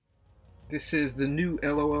This is the new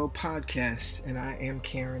LOL podcast, and I am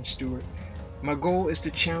Karen Stewart. My goal is to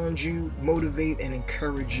challenge you, motivate, and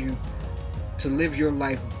encourage you to live your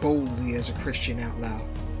life boldly as a Christian out loud.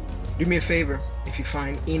 Do me a favor, if you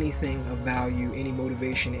find anything of value, any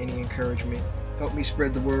motivation, any encouragement, help me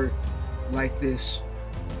spread the word. Like this,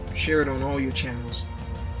 share it on all your channels,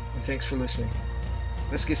 and thanks for listening.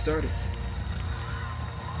 Let's get started.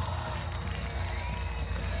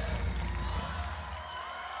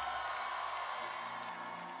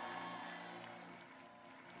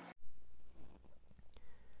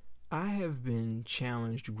 I have been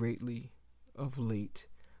challenged greatly of late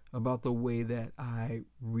about the way that I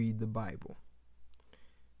read the Bible.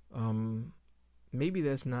 Maybe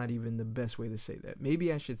that's not even the best way to say that.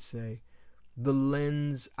 Maybe I should say the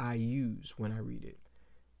lens I use when I read it.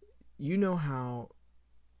 You know how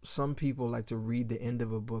some people like to read the end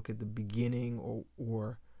of a book at the beginning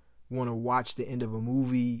or want to watch the end of a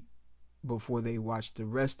movie before they watch the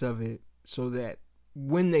rest of it, so that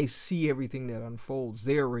when they see everything that unfolds,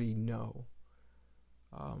 they already know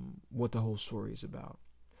what the whole story is about.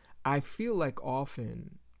 I feel like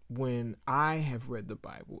often when I have read the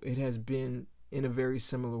Bible, it has been in a very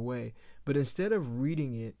similar way. But instead of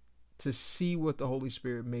reading it to see what the Holy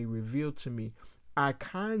Spirit may reveal to me, I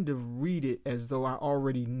kind of read it as though I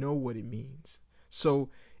already know what it means. So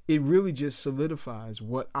it really just solidifies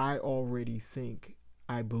what I already think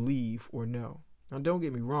I believe or know. Now, don't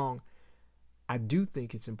get me wrong. I do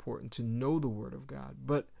think it's important to know the Word of God,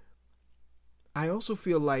 but I also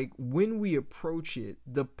feel like when we approach it,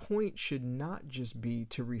 the point should not just be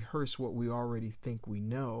to rehearse what we already think we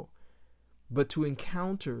know, but to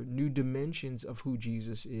encounter new dimensions of who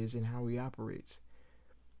Jesus is and how he operates.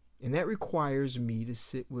 And that requires me to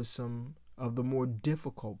sit with some of the more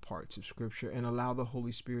difficult parts of Scripture and allow the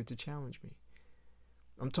Holy Spirit to challenge me.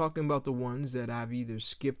 I'm talking about the ones that I've either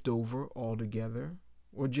skipped over altogether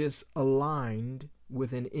or just aligned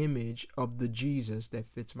with an image of the Jesus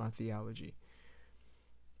that fits my theology.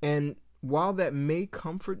 And while that may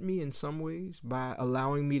comfort me in some ways by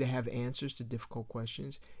allowing me to have answers to difficult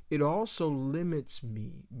questions, it also limits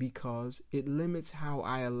me because it limits how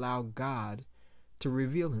I allow God to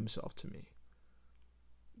reveal himself to me.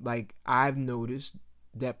 Like, I've noticed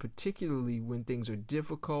that particularly when things are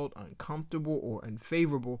difficult, uncomfortable, or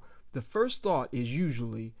unfavorable, the first thought is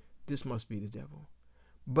usually, this must be the devil.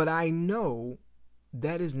 But I know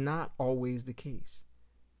that is not always the case.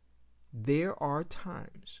 There are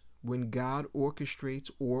times when God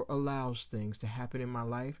orchestrates or allows things to happen in my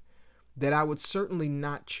life that I would certainly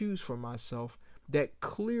not choose for myself, that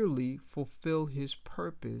clearly fulfill his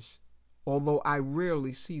purpose, although I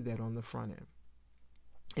rarely see that on the front end.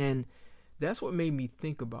 And that's what made me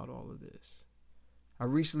think about all of this. I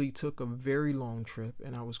recently took a very long trip,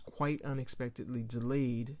 and I was quite unexpectedly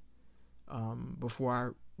delayed before I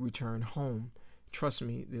returned home. Trust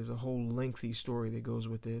me, there's a whole lengthy story that goes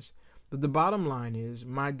with this. But the bottom line is,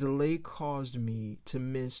 my delay caused me to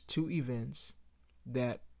miss two events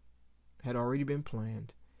that had already been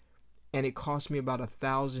planned, and it cost me about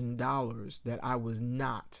 $1,000 that I was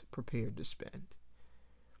not prepared to spend.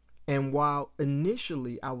 And while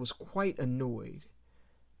initially I was quite annoyed,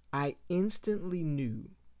 I instantly knew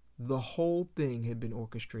the whole thing had been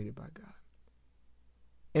orchestrated by God.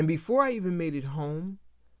 And before I even made it home,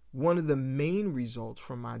 one of the main results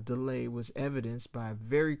from my delay was evidenced by a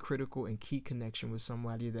very critical and key connection with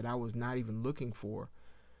somebody that I was not even looking for,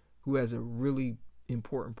 who has a really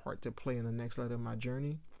important part to play in the next leg of my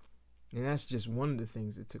journey. And that's just one of the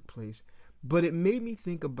things that took place. But it made me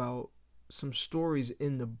think about some stories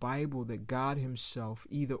in the Bible that God himself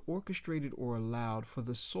either orchestrated or allowed for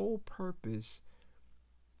the sole purpose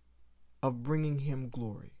of bringing him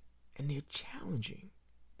glory. And they're challenging.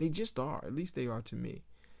 They just are. At least they are to me.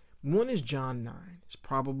 One is John 9. It's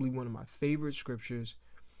probably one of my favorite scriptures.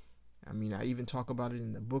 I mean, I even talk about it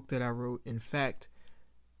in the book that I wrote. In fact,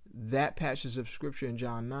 that passage of scripture in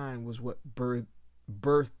John 9 was what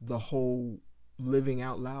birthed the whole living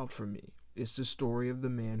out loud for me. It's the story of the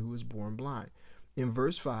man who was born blind. In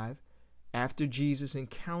verse 5, after Jesus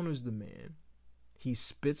encounters the man, he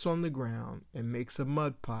spits on the ground and makes a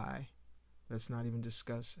mud pie. Let's not even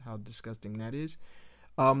discuss how disgusting that is.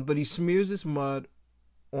 But he smears this mud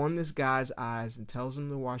on this guy's eyes and tells him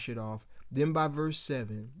to wash it off. Then by verse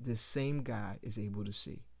 7, this same guy is able to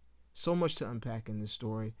see. So much to unpack in this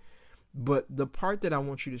story. But the part that I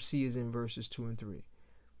want you to see is in verses 2 and 3. It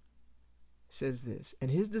says this, and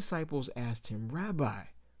his disciples asked him, Rabbi,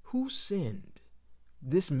 who sinned,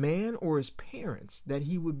 this man or his parents, that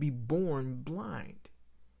he would be born blind?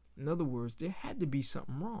 In other words, there had to be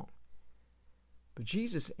something wrong. But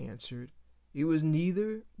Jesus answered, It was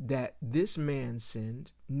neither that this man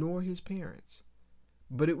sinned nor his parents,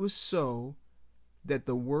 but it was so that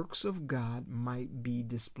the works of God might be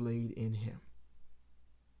displayed in him.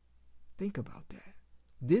 Think about that.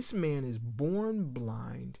 This man is born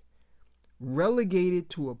blind, relegated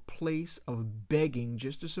to a place of begging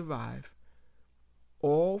just to survive,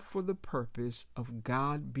 all for the purpose of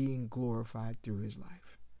God being glorified through his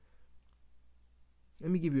life.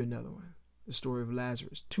 Let me give you another one. The story of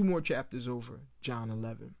Lazarus. 2 more chapters over, John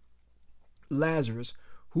 11. Lazarus,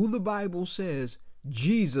 who the Bible says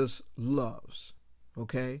Jesus loves,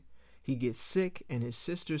 okay? He gets sick and his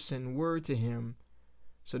sisters send word to him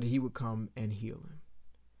so that he would come and heal him.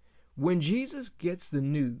 When Jesus gets the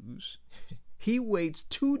news, he waits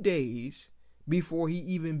 2 days before he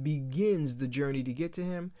even begins the journey to get to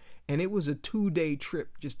him, and it was a 2-day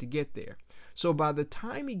trip just to get there. So by the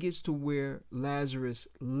time he gets to where Lazarus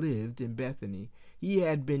lived in Bethany, he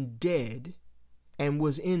had been dead and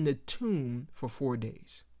was in the tomb for 4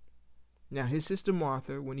 days. Now his sister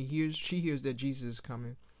Martha, when she hears that Jesus is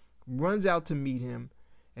coming, runs out to meet him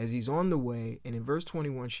as he's on the way, and in verse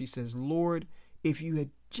 21 she says, "Lord, if you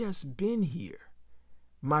had just been here,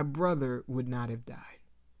 my brother would not have died."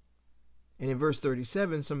 And in verse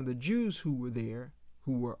 37, some of the Jews who were there,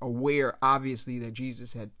 who were aware, obviously, that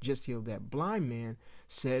Jesus had just healed that blind man,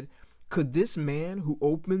 said, "Could this man who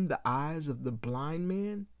opened the eyes of the blind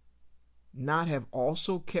man not have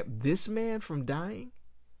also kept this man from dying?"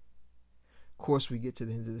 Of course, we get to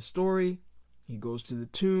the end of the story. He goes to the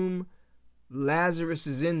tomb. Lazarus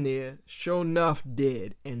is in there, sure enough,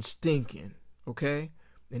 dead and stinking, okay?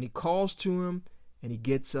 And he calls to him, and he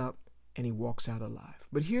gets up, and he walks out alive.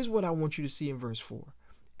 But here's what I want you to see in verse 4.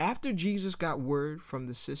 After Jesus got word from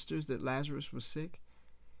the sisters that Lazarus was sick,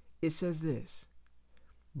 it says this,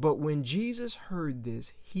 "But when Jesus heard this,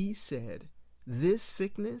 he said, 'This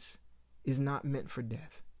sickness is not meant for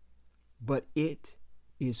death, but it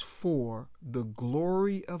is for the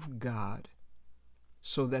glory of God,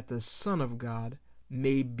 so that the Son of God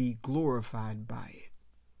may be glorified by it.'"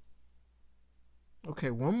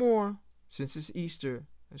 Okay, one more. Since it's Easter,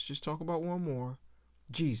 let's just talk about one more.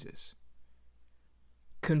 Jesus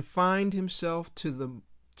confined himself to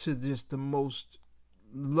just the most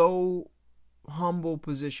low, humble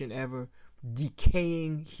position ever,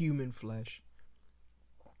 decaying human flesh.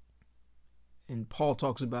 And Paul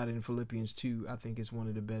talks about it in Philippians 2. I think it's one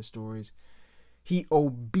of the best stories. He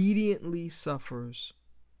obediently suffers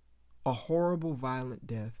a horrible, violent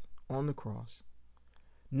death on the cross,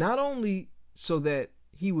 not only so that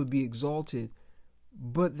he would be exalted,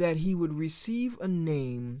 but that he would receive a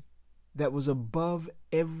name that was above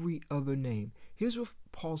every other name. Here's what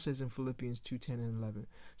Paul says in Philippians 2:10 and 11.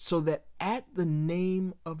 "So that at the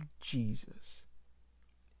name of Jesus,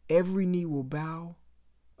 every knee will bow,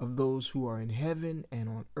 of those who are in heaven and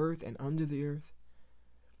on earth and under the earth,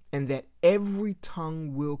 and that every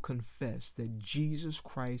tongue will confess that Jesus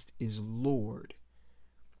Christ is Lord,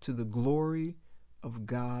 to the glory of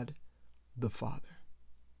God the Father."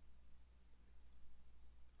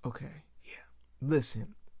 Okay, yeah.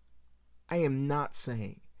 Listen, I am not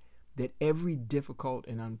saying that every difficult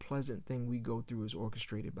and unpleasant thing we go through is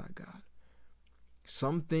orchestrated by God.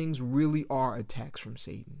 Some things really are attacks from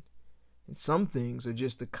Satan, and some things are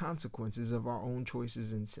just the consequences of our own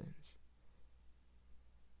choices and sins.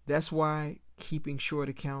 That's why keeping short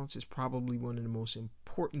accounts is probably one of the most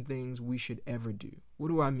important things we should ever do. What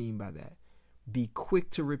do I mean by that? Be quick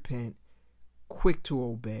to repent, quick to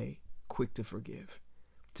obey, quick to forgive.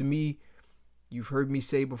 To me, you've heard me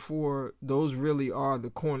say before, those really are the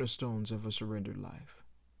cornerstones of a surrendered life.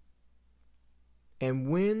 And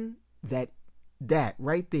when that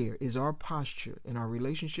right there is our posture in our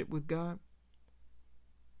relationship with God,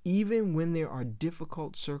 even when there are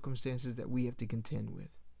difficult circumstances that we have to contend with,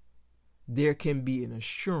 there can be an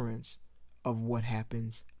assurance of what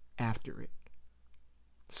happens after it.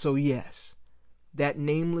 So yes, that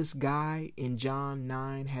nameless guy in John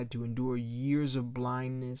 9 had to endure years of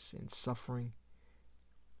blindness and suffering.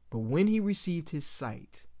 But when he received his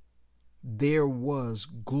sight, there was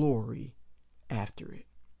glory after it.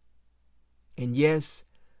 And yes,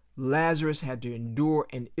 Lazarus had to endure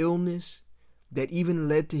an illness that even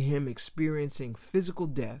led to him experiencing physical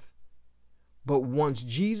death. But once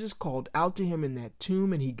Jesus called out to him in that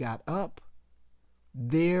tomb and he got up,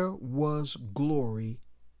 there was glory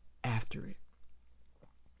after it.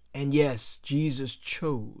 And yes, Jesus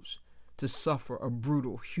chose to suffer a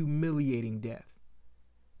brutal, humiliating death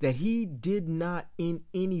that he did not in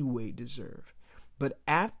any way deserve. But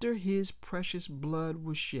after his precious blood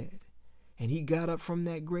was shed and he got up from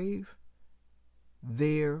that grave,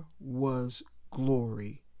 there was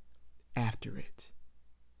glory after it.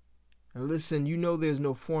 Now listen, you know there's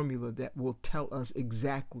no formula that will tell us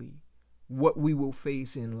exactly what we will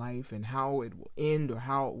face in life and how it will end or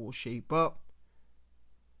how it will shape up.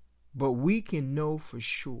 But we can know for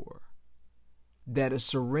sure that a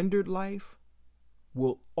surrendered life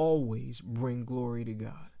will always bring glory to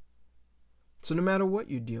God. So no matter what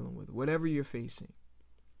you're dealing with, whatever you're facing,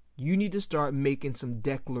 you need to start making some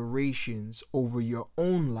declarations over your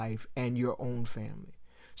own life and your own family.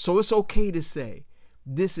 So it's okay to say,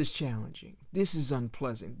 this is challenging, this is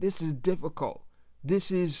unpleasant, this is difficult, this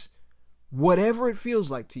is whatever it feels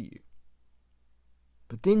like to you.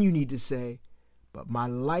 But then you need to say, but my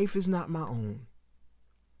life is not my own.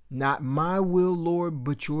 Not my will, Lord,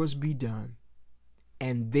 but yours be done.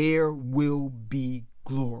 And there will be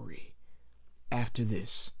glory after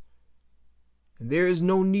this. And there is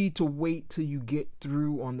no need to wait till you get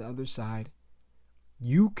through on the other side.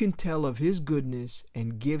 You can tell of his goodness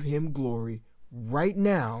and give him glory right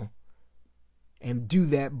now, and do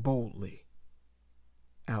that boldly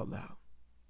out loud.